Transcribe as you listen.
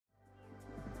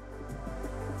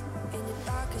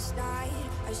darkest night,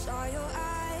 I saw your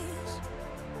eyes.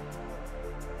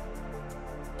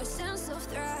 A sense of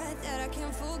threat that I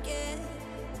can't forget.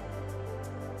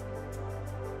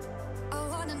 I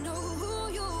wanna know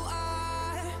who you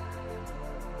are.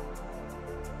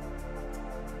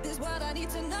 This is what I need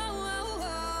to know.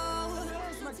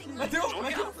 Matteo,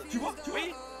 tu vois?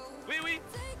 Oui, oui, oui.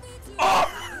 Oh!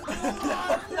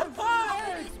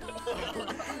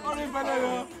 On est pas là,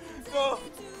 là. Non.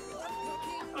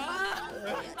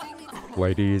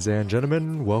 Ladies and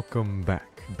gentlemen, welcome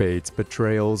back. Baits,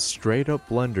 betrayals, straight up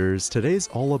blunders. Today's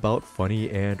all about funny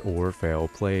and or fail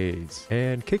plays.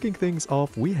 And kicking things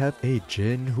off, we have a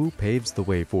Jin who paves the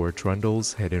way for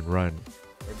Trundle's hit and run.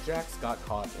 Where Jax got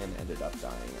caught and ended up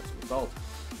dying as a result.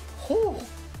 Oh!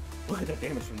 Look at that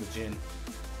damage from the Jin.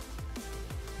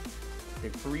 A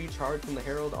free charge from the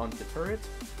Herald onto the turret.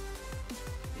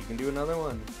 You can do another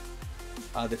one.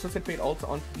 The Twisted Fate ult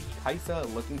onto the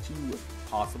Ephixa, looking to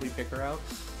possibly pick her out.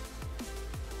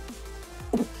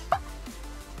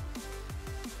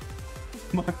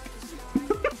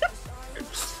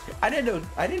 I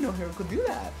didn't know Herald could do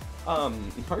that.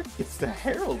 Mark gets the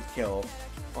Herald kill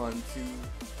onto.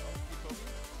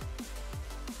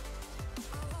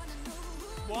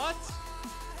 What?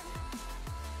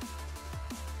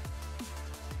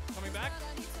 Coming back?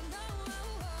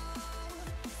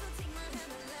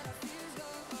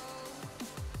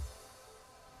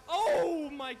 Oh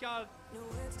my god!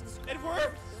 It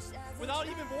worked! Without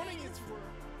even warning, it's worked.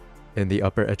 In the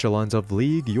upper echelons of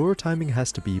League, your timing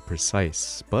has to be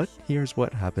precise, but here's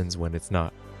what happens when it's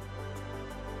not.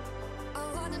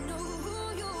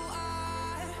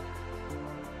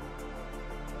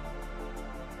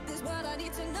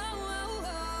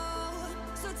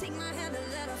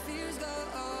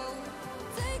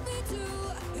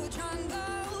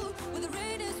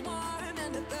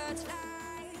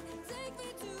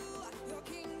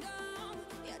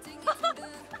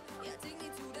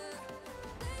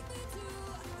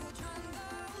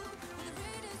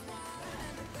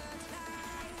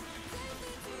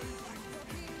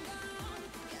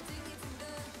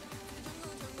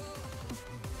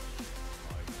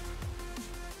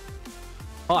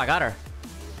 Oh, I got her.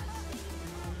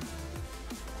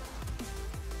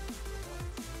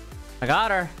 I got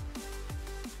her.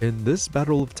 In this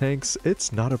battle of tanks,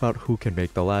 it's not about who can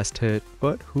make the last hit,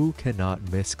 but who cannot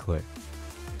misclick.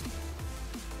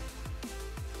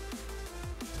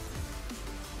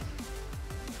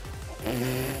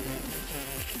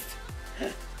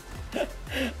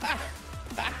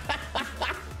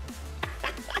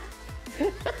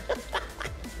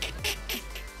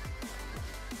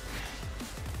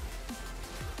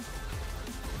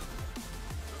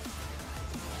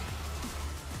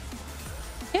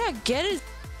 Yeah, get it.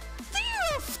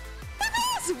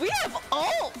 We have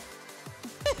ult.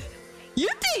 You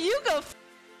think you can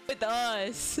with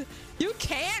us? You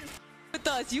can't with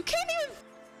us. You can't even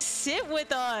sit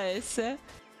with us.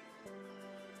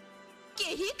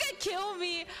 He could kill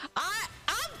me.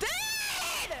 I'm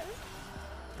dead.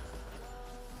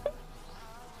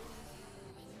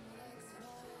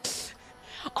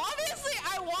 Obviously,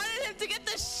 I wanted him to get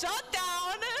the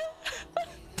shutdown.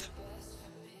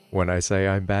 When I say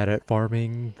I'm bad at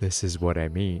farming, this is what I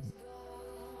mean.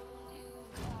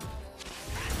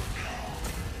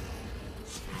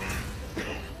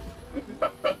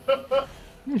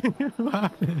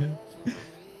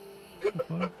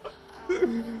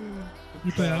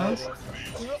 You play house?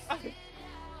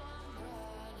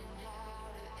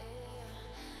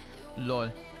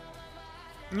 LOL.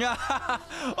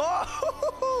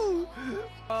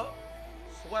 Oh!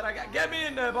 What I got? Get me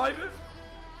in there, baby!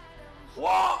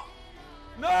 What?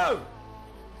 No!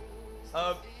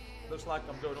 Looks like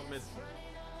I'm going on mid.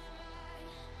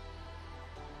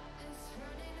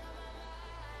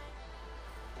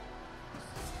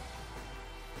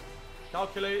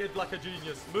 Calculated like a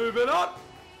genius. Moving on!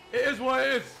 It is what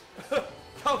it is!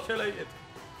 Calculated.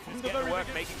 He's getting to work,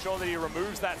 making sure that he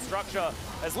removes that structure,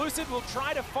 as Lucid will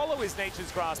try to follow his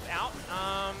Nature's Grasp out,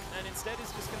 and instead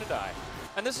is just going to die.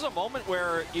 And this is a moment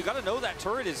where you got to know that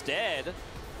turret is dead.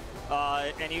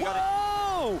 And you gotta.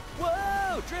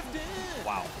 Whoa! Drifted!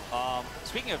 Wow.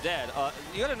 Speaking of dead,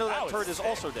 you gotta know that turret is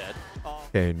also dead.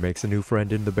 Kane makes a new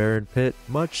friend in the Baron pit,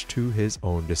 much to his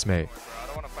own dismay. I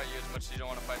don't want to fight you as much as you don't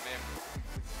want to fight me.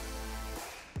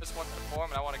 Just want to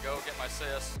perform and I want to go get my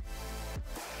sis.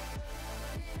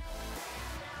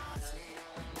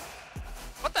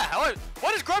 What the hell?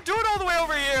 What is Grub doing all the way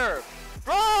over here?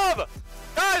 Grub!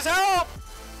 Guys, help!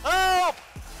 Help!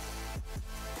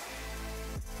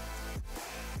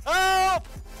 Help!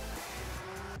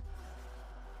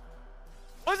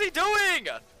 What's he doing?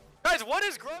 Guys, what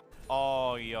is Grub?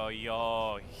 Oj, oj,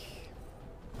 oj.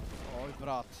 Oj,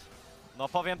 brat. No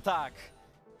powiem tak.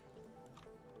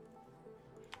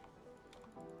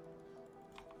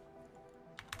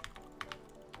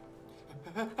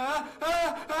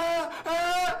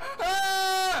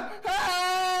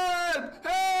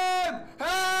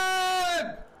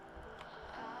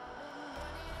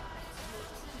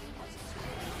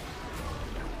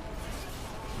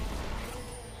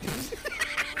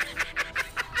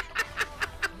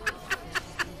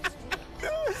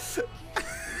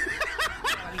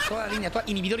 Toda la línea,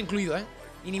 inhibidor incluido,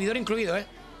 Inhibidor incluido,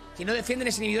 Si no defienden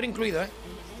es inhibidor incluido,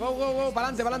 Go, go, go,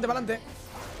 pa'lante, pa'lante, pa'lante.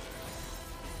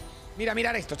 Mira,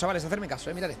 mirar esto, chavales, hacerme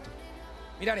caso, mirar esto.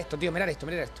 Mirar esto, tío, mirar esto,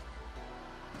 mirar esto.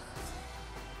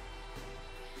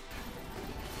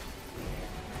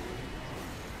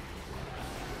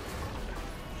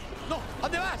 ¡No! ¿A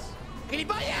dónde vas?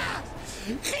 ¡Gilipollas!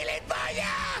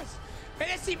 ¡Gilipollas!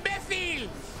 ¡Eres imbécil!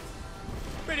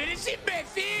 ¡Pero eres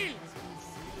imbécil!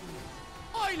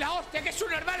 ¡Ay, la hostia! ¡Que es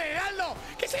un normal, Heraldo!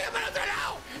 ¡Que se ha ido para otro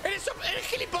lado! ¡Eres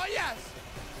gilipollas!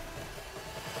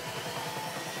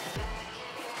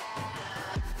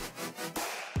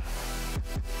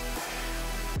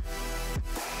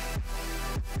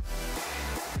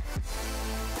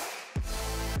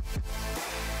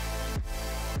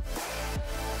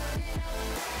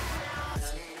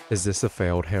 Is this a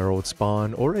failed Herald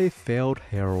spawn or a failed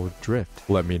Herald drift?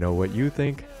 Let me know what you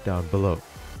think down below.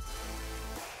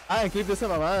 Ah, quito esa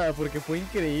mamada porque fue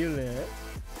increíble,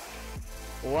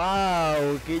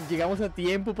 Wow, que llegamos a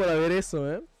tiempo para ver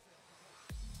eso,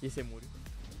 Y se murió.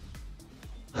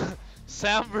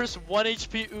 Sam vs 1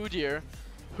 HP Udyr.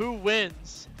 Who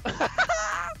wins?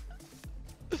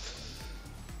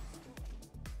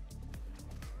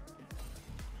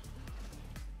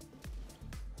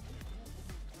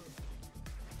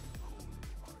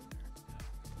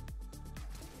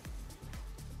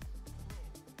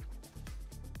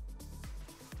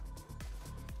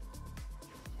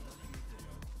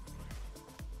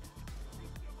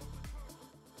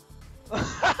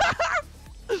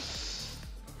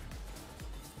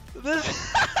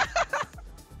 This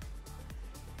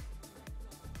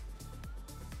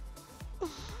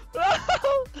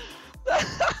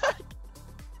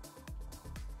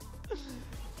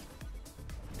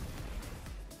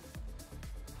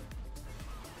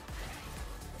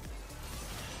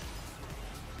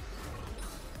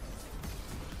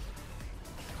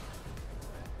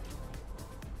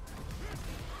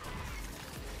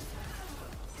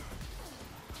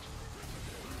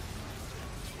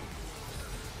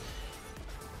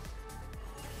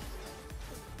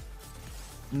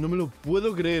No me lo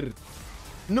puedo creer.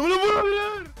 ¡No me lo puedo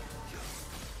creer!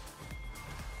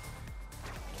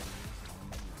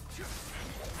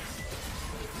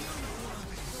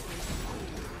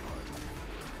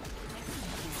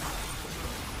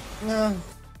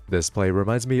 This play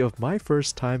reminds me of my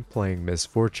first time playing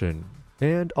Misfortune,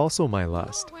 and also my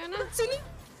last.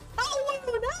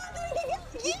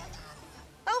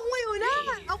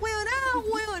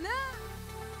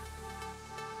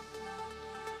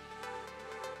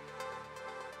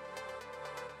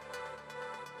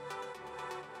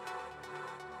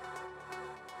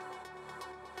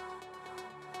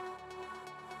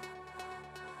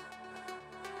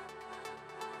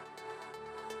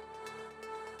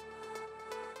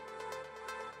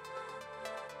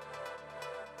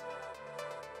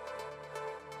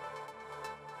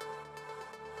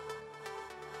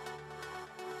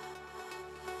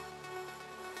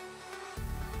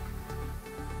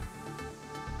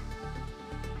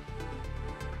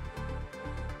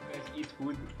 Eat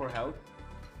food for health?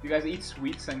 Do you guys eat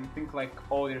sweets and think like,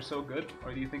 oh, they're so good?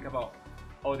 Or do you think about,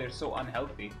 oh, they're so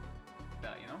unhealthy?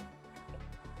 That, you know?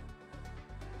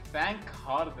 Thank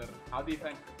harder. How do you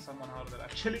thank someone harder,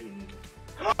 actually?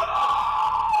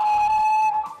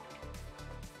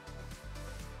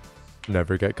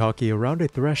 Never get cocky around a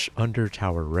Thresh under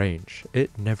tower range.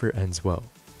 It never ends well.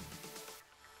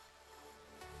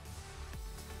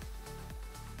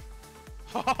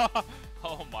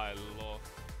 Oh my lord.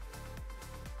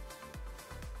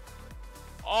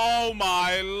 Oh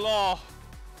my lord.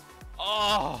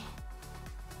 Oh.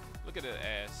 Look at that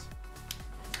ass.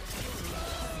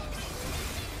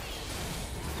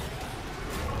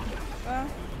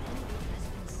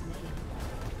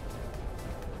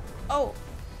 Oh.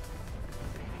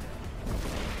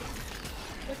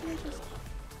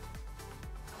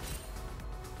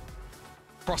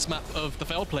 Cross map of the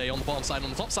failed play on the bottom side. On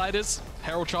the top side is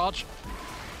Herald Charge.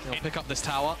 He'll pick up this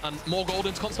tower and more gold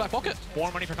into Comp's back pocket.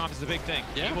 More money for Comp is the big thing.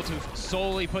 Yeah. Able to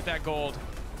solely put that gold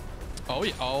Oh,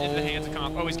 yeah. Oh. Into the hands of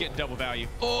Comp. Oh, he's getting double value.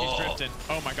 Oh. He's drifting.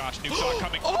 Oh my gosh, Nuke saw it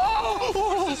coming.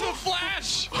 Oh! This is a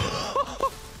flash!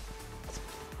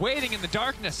 Waiting in the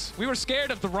darkness. We were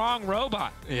scared of the wrong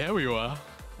robot. Yeah, we were. All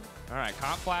right,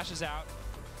 Comp flashes out.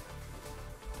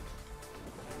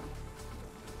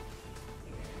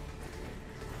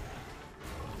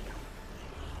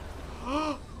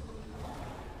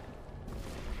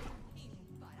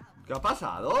 ¿Qué ha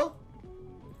pasado?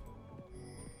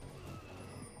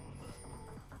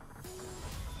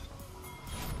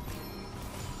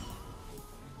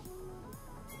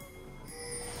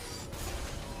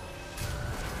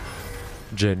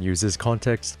 Jin uses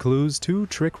context clues to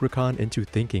trick Rakan into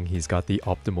thinking he's got the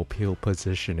optimal peel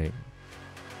positioning.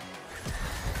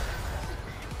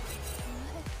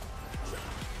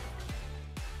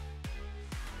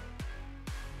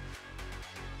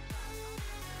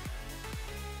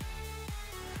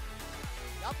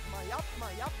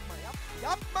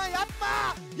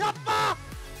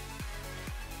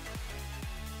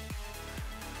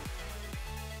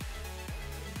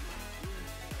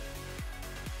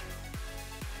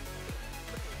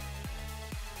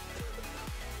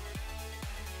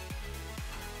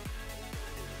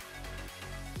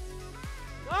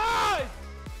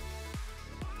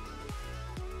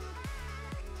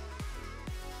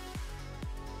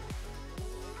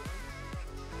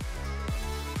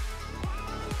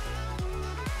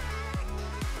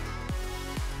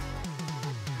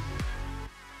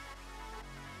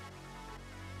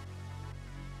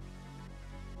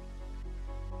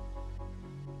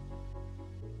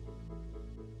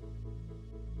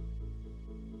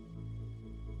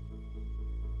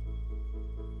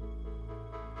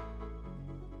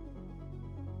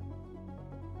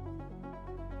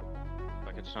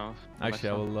 Actually,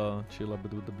 I will chill a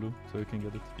bit with the blue so you can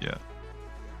get it. Yeah.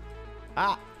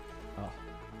 Ah! Oh.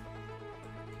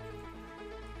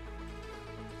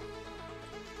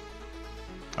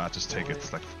 Just take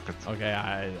it. Like, okay,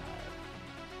 I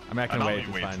mean, I can now wait.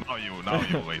 You wait. Fine. Now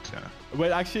you wait. Yeah.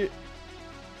 Wait, actually.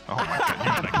 Oh my god,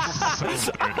 you're like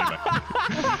so dirty. Like.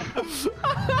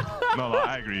 No,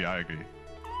 I agree. I agree.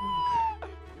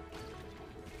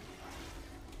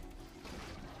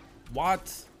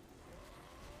 What?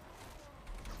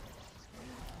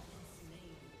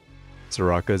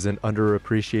 Soraka's an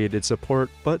underappreciated support,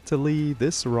 but to Lee,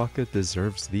 this Soraka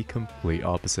deserves the complete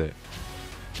opposite.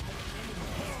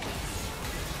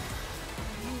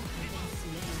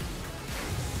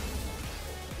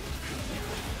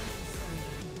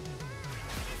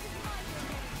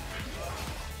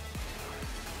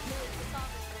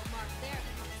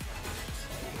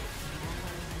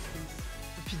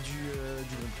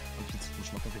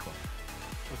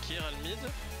 Ok, il y aura le mid.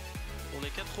 On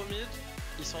est 4 au mid.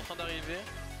 Ils sont en train d'arriver.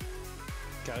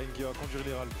 Karine qui va conduire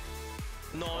les râles.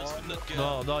 Non, ils se foutent de notre gueule.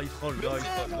 Non, non, il troll, non, il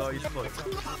troll, non, il troll.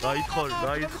 Non, il troll,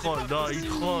 non, il troll, non, il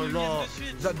troll, non.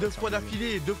 Deux fois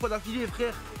d'affilée,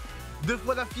 frère. 2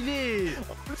 fois d'affilée.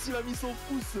 En plus, il a mis son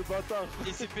pouce, ce bâtard.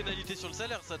 Et c'est pénalité sur le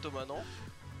salaire, ça, Thomas, non?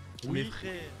 Oui,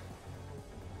 frère.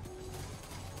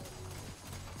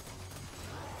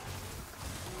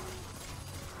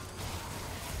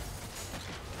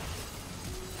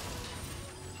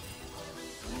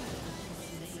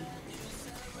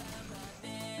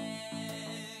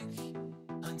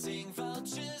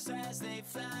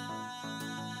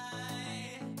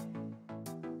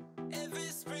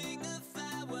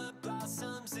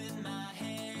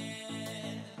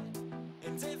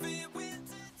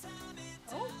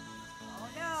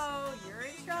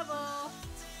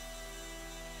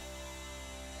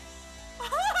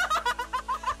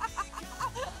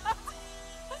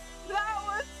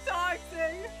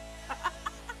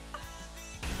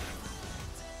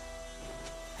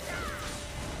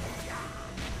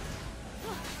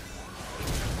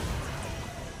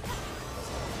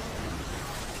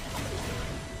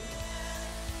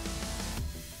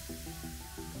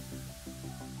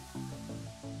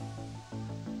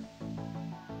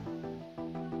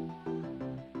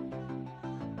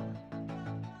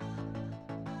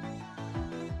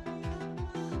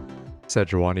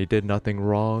 Sejuani did nothing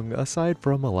wrong, aside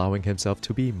from allowing himself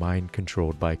to be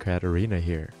mind-controlled by Katarina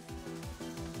here.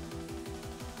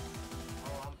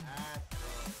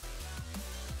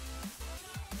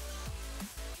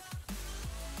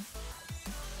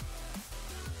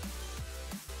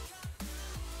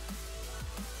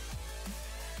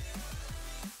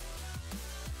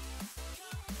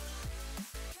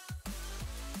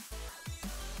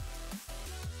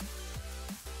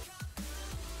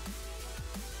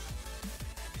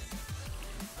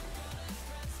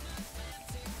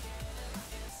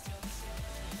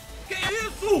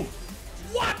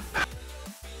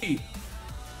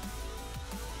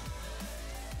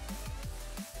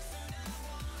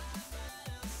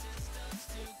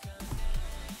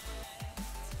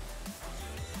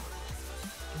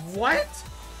 What?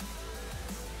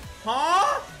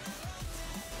 Huh?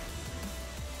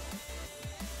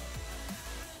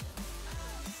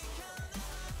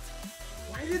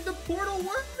 Why did the portal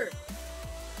work?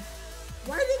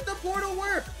 Why didn't the portal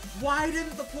work? Why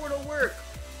didn't the portal work?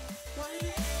 Why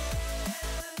did...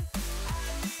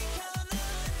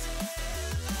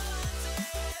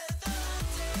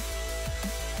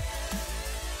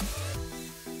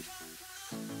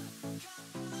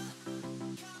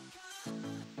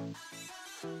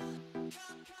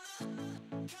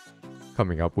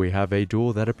 Coming up, we have a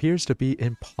duel that appears to be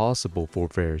impossible for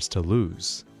Varus to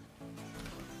lose.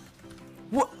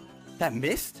 What? That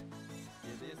missed?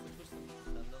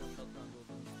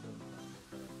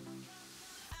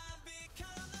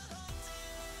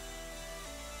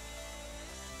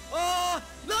 Aa!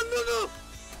 Lan Nunu!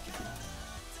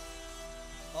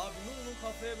 Abi Nunu'nun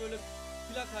kafaya böyle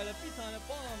plakayla bir tane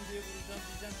bam diye vuracağım,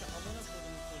 diyeceğim ki amına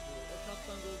koydum çocuğu. O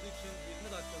çattan gördüğü için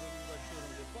 20 dakikada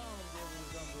uğraşıyorum diye bam diye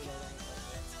vuracağım böyle adamın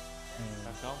kafaya.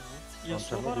 Sakal mı?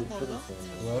 Yasuo var mı orada?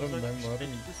 Varım ben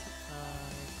varım.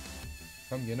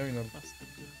 Tamam gene oynarım.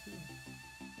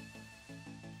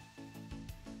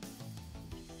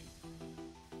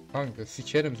 Kanka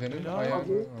sikerim senin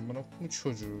ayağını. Amına koyayım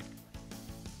çocuğu.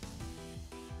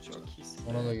 Çok iyisin.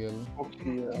 Ona da geldim. Çok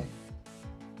iyi ya.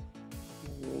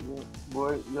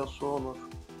 Bu Yasuo olur.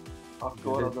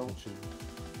 Hakkı var adamın.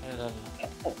 Helal.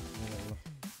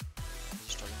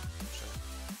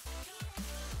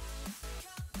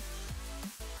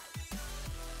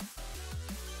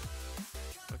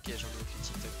 Ok, j'en ai aucune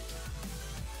TikTok.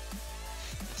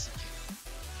 Merci.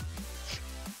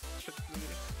 Je vais te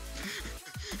pleurer.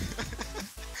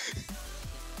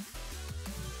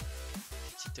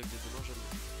 TikTok de demain, j'en ai.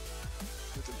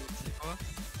 C'est quoi?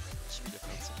 Jimmy, il a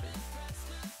fait un de ses plays.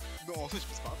 Non, en fait, je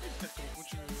peux pas rappeler, frère, comment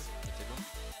tu veux. T'es mort?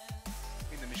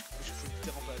 Oui, non, mais je peux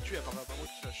littéralement pas la tuer à part moi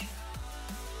qui flash.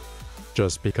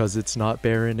 Just because it's not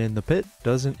Baron in the pit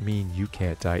doesn't mean you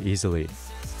can't die easily.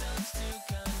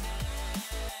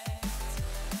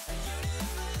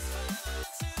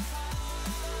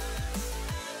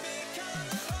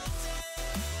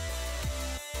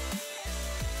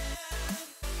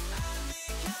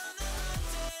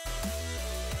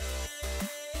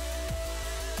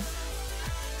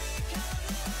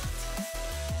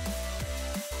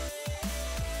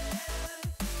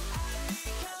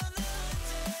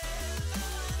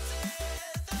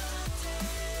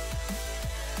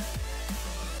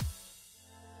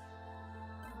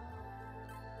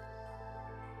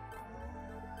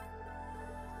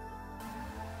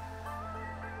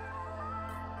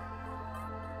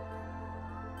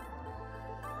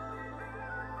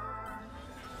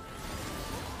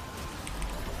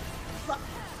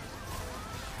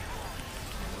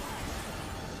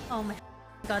 Oh my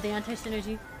god, the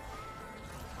anti-synergy.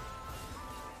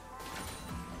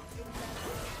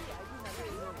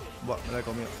 What? Me la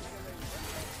comió.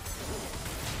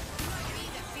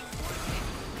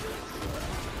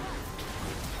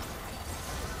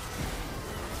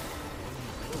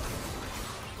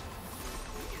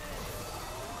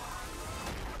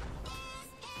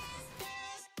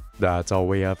 That's all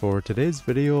we have for today's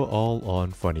video, all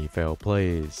on funny fail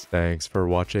plays. Thanks for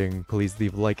watching, please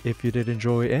leave a like if you did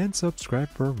enjoy and subscribe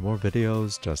for more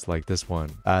videos just like this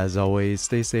one. As always,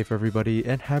 stay safe everybody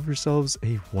and have yourselves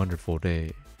a wonderful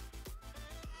day.